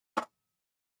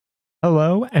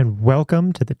Hello and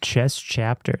welcome to the chess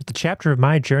chapter, the chapter of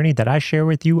my journey that I share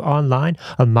with you online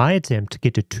of my attempt to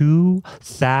get to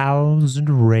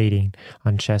 2,000 rating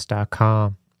on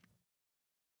chess.com.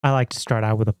 I like to start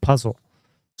out with a puzzle,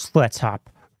 so let's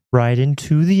hop right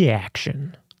into the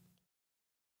action.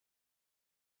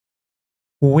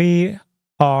 We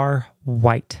are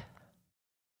white,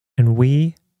 and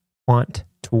we want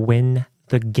to win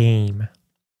the game.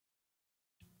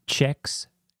 Checks,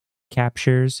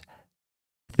 captures,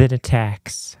 then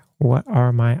attacks. What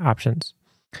are my options?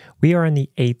 We are in the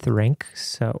 8th rank,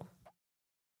 so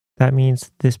that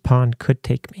means this pawn could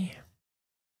take me.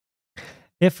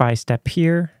 If I step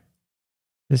here,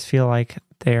 just feel like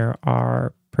there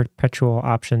are perpetual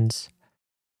options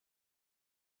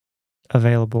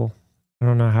available. I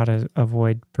don't know how to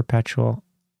avoid perpetual.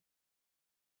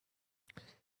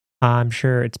 I'm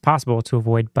sure it's possible to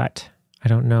avoid, but I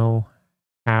don't know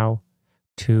how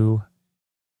to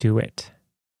do it.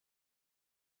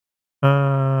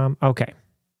 Okay.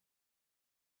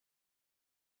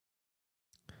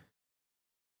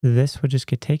 This would just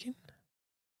get taken.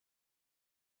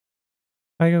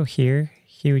 If I go here,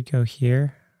 he would go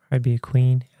here. I'd be a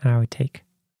queen, and I would take.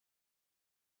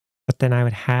 But then I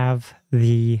would have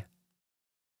the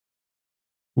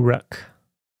rook.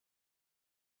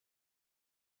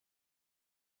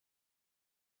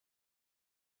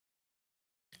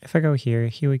 If I go here,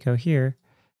 he would go here.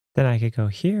 Then I could go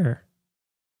here.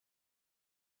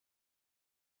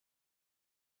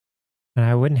 And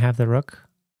I wouldn't have the rook.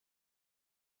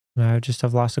 And I would just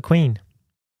have lost a queen.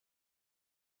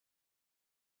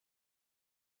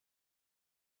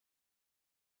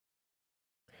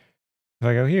 If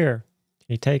I go here,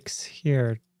 he takes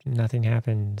here. Nothing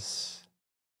happens.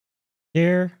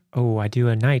 Here, oh, I do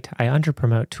a knight. I under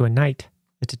promote to a knight.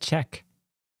 It's a check.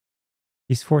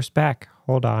 He's forced back.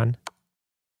 Hold on.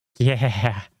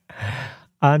 Yeah.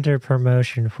 Under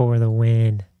promotion for the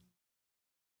win.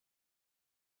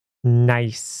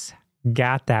 Nice.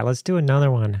 Got that. Let's do another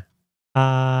one.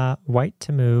 White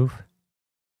to move.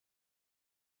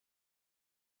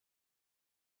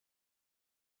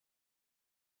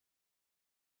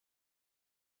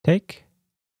 Take.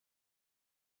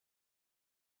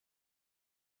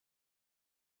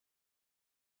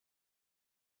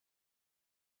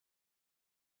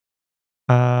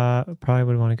 Probably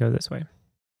would want to go this way.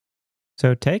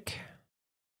 So take.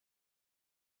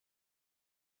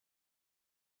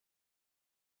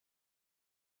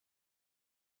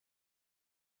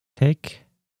 Take.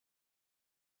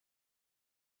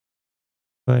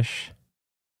 Push.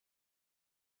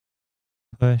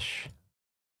 Push.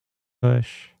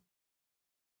 Push.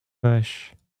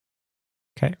 Push.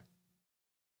 Okay.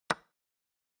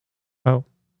 Oh.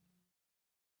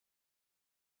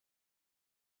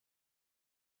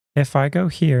 If I go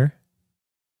here,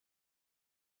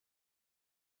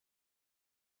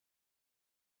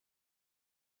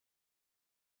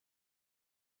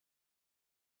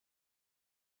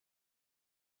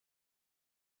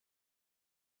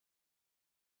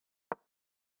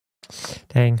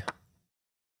 dang.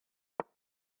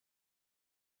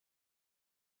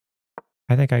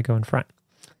 I think I go in front.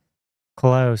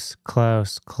 Close,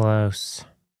 close, close.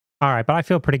 All right, but I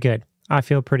feel pretty good. I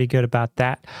feel pretty good about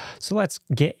that. So let's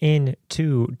get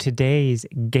into today's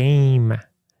game.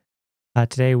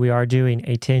 Today we are doing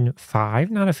a 10-5,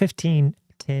 not a 15-10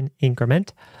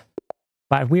 increment,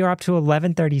 but we are up to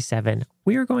 1137.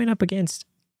 We are going up against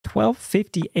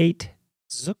 1258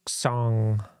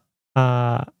 Zhuxiang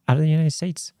out of the United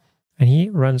States. And he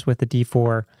runs with the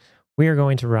D4. We are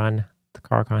going to run the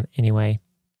Caro-Kann anyway.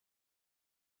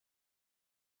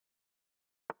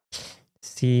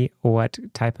 See what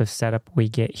type of setup we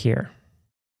get here.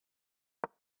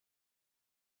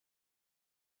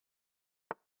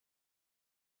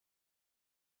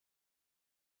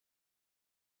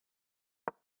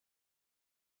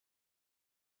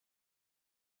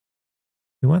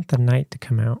 We want the knight to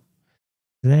come out.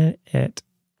 Then it's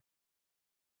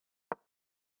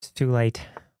too late.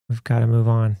 We've got to move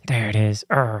on. There it is.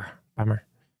 Bummer.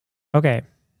 Okay.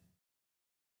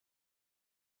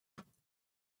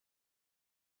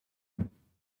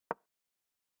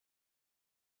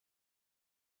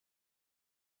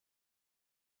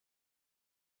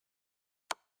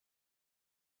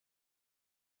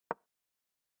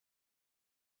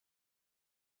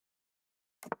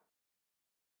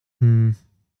 Hmm.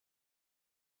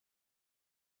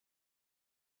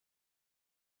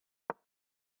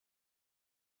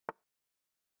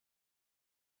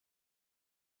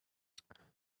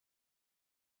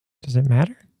 Does it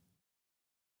matter?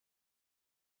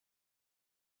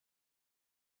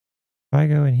 If I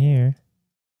go in here,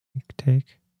 you could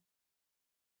take.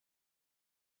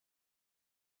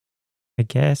 I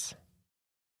guess.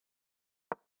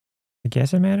 I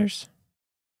guess it matters.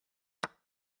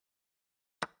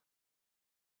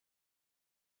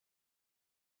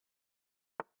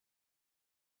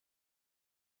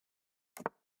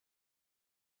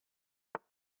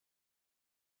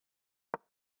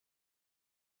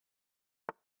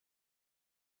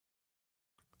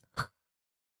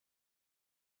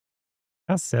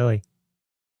 How silly.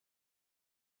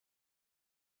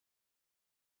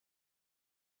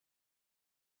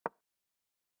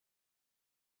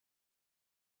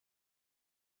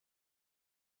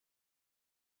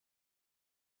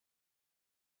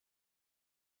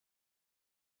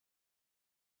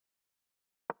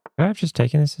 Could I have just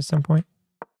taken this at some point?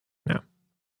 No.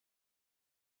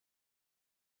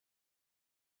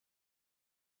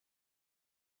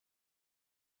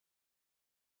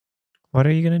 What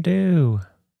are you going to do?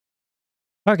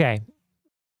 Okay.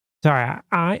 Sorry,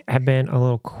 I have been a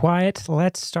little quiet.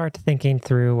 Let's start thinking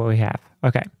through what we have.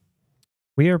 Okay.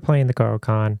 We are playing the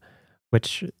Korokon,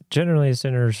 which generally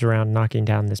centers around knocking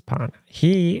down this pawn.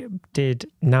 He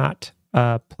did not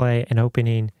play an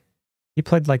opening. He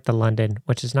played like the London,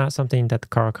 which is not something that the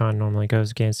Korokon normally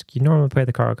goes against. You normally play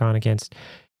the Korokon against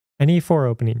an E4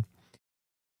 opening.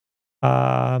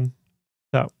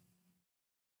 So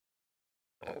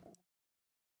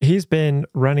he's been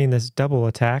running this double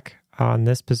attack on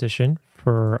this position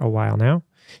for a while now.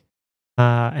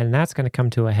 And that's going to come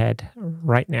to a head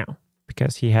right now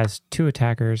because he has two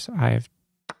attackers. I have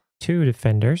two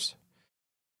defenders.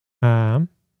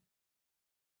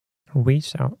 We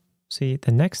shall see.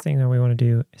 The next thing that we want to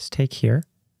do is take here.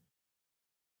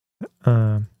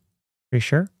 Pretty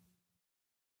sure.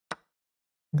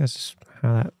 That's just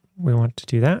how that we want to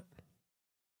do that.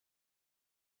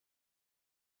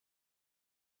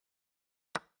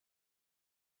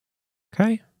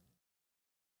 Okay.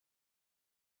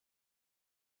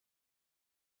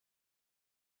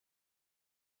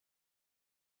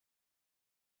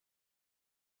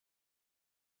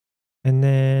 And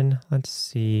then let's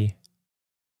see.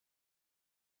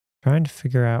 Trying to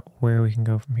figure out where we can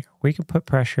go from here. We can put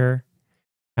pressure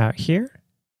out here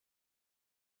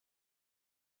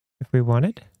if we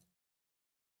wanted.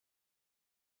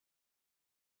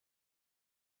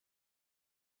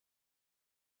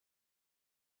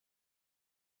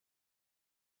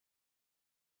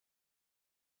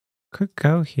 Could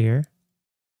go here.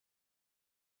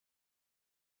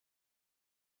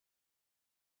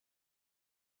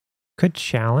 Could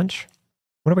challenge.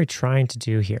 What are we trying to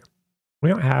do here? We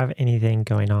don't have anything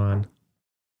going on.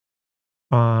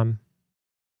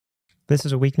 This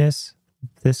is a weakness.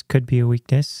 This could be a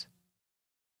weakness.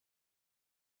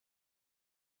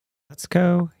 Let's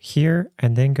go here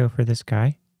and then go for this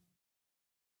guy.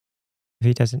 If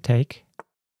he doesn't take.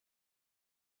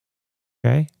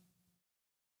 Okay.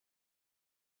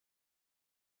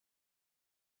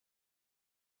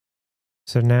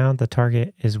 So now the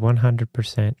target is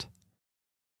 100%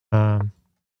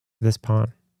 this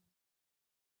pawn.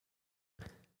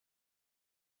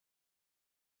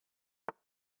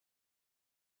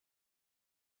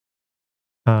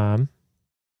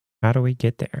 How do we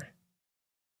get there?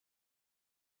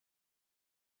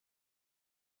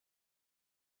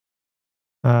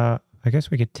 I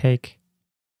guess we could take,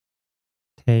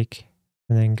 and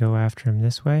then go after him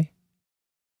this way.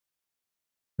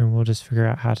 And we'll just figure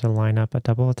out how to line up a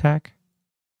double attack.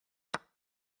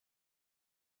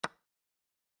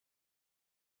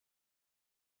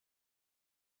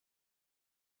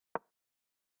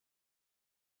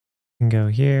 And go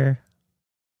here.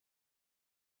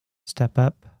 Step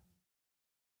up.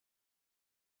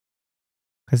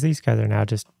 Because these guys are now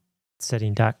just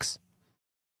sitting ducks.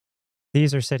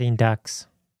 These are sitting ducks.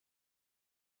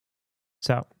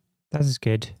 So that is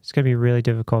good. It's going to be really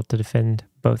difficult to defend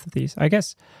both of these. I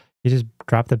guess you just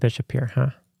drop the bishop here, huh?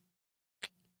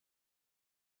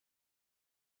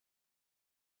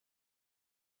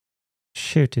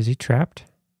 Shoot, is he trapped?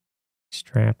 He's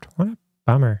trapped. What a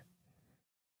bummer.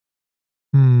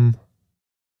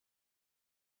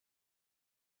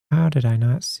 How did I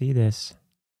not see this?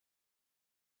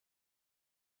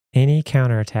 Any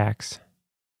counterattacks?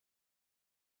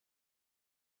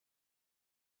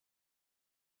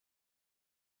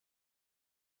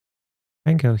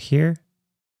 I can go here.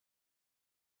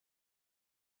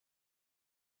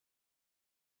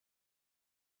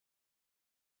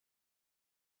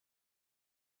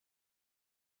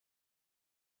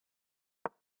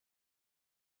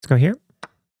 Let's go here.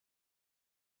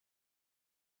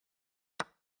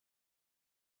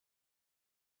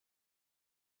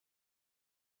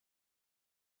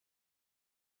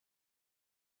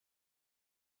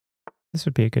 This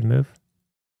would be a good move.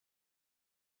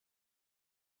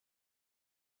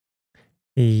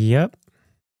 Yep.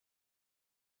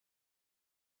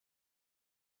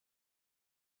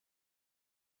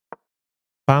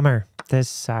 Bummer. This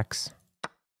sucks.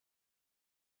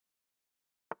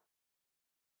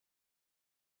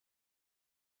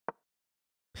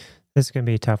 This is going to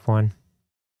be a tough one.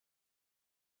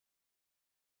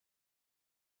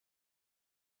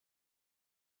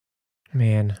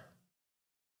 Man.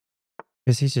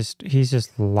 Because he's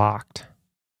just locked.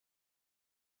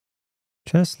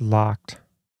 Just locked.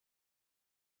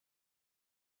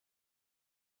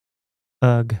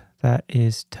 Ugh, that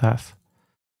is tough.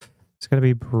 It's going to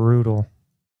be brutal.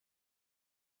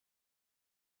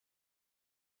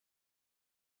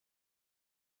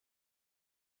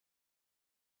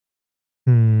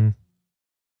 Hmm.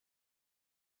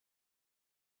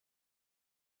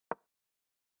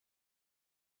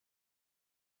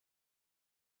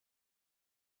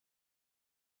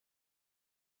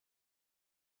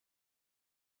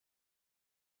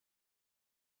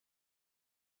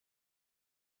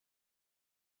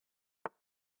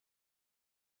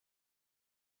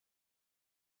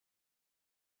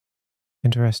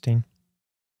 Interesting.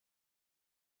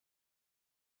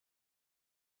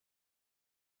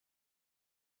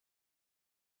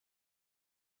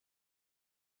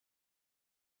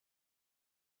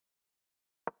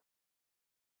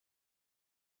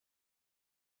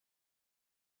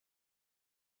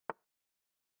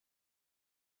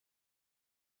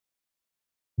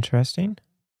 Interesting.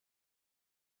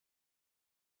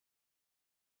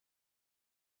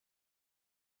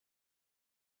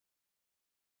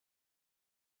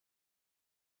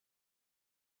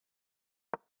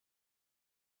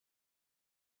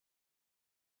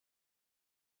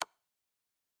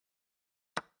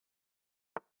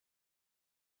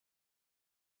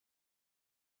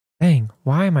 Dang,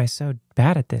 why am I so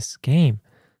bad at this game?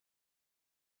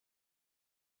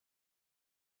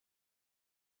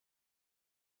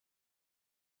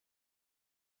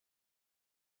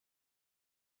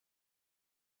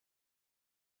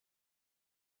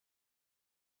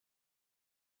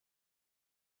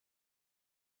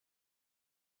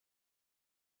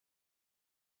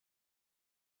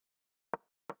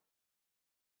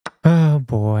 Oh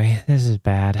boy, this is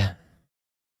bad.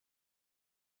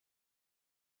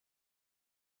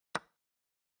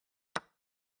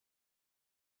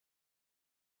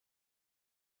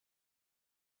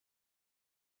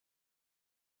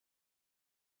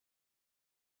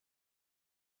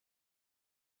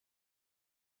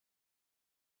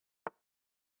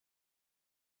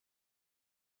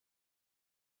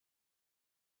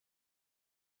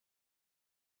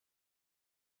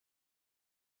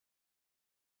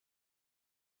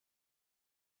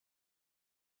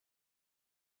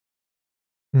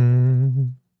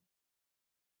 Hmm.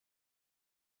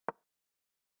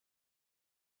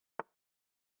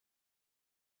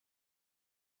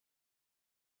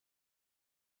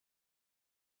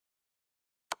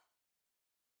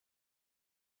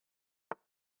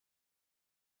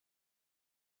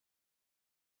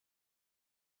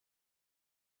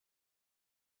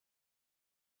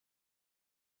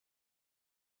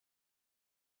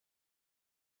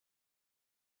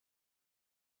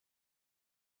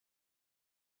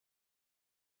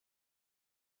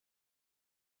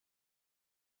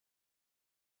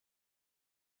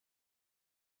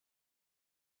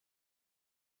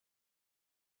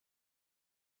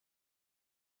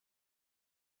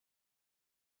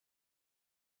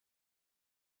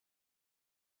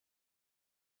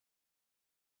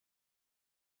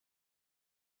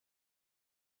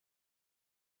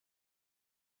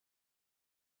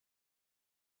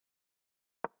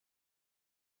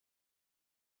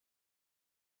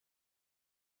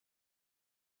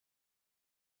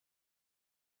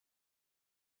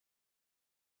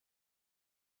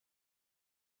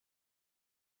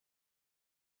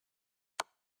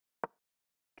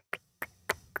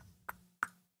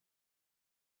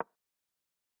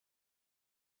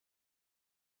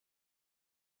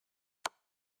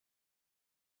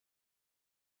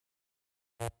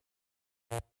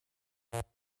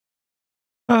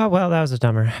 Oh, well, that was a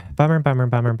dumber. Bummer, bummer,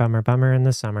 bummer, bummer, bummer in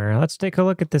the summer. Let's take a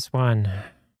look at this one.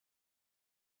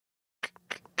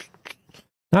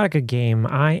 Not a good game.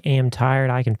 I am tired.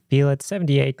 I can feel it.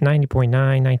 78, 90.9,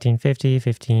 1950,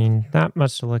 15. Not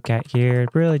much to look at here.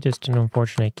 Really just an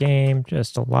unfortunate game.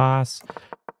 Just a loss.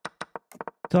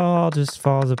 It all just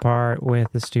falls apart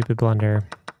with the stupid blunder.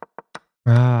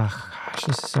 Ah, gosh,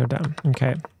 this is so dumb.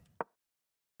 Okay.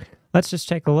 Let's just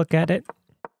take a look at it.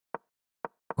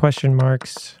 Question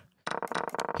marks.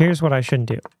 Here's what I shouldn't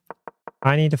do.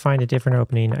 I need to find a different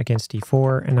opening against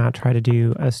d4 and not try to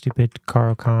do a stupid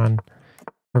Caro-Kann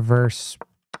reverse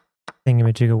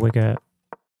thingamajigga-wigga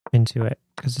into it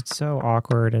because it's so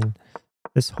awkward, and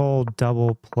this whole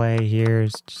double play here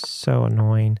is just so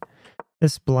annoying.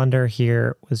 This blunder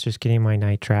here was just getting my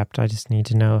knight trapped. I just need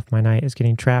to know if my knight is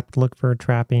getting trapped. Look for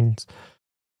trappings.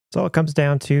 That's all it comes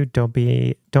down to. Don't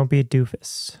be a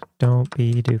doofus. Don't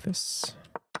be a doofus.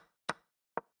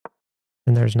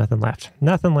 And there's nothing left.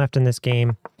 Nothing left in this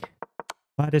game.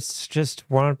 But it's just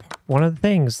one of the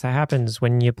things that happens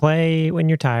when you play when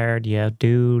you're tired. You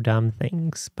do dumb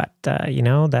things. But, you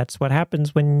know, that's what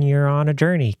happens when you're on a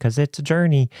journey, because it's a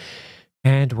journey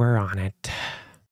and we're on it.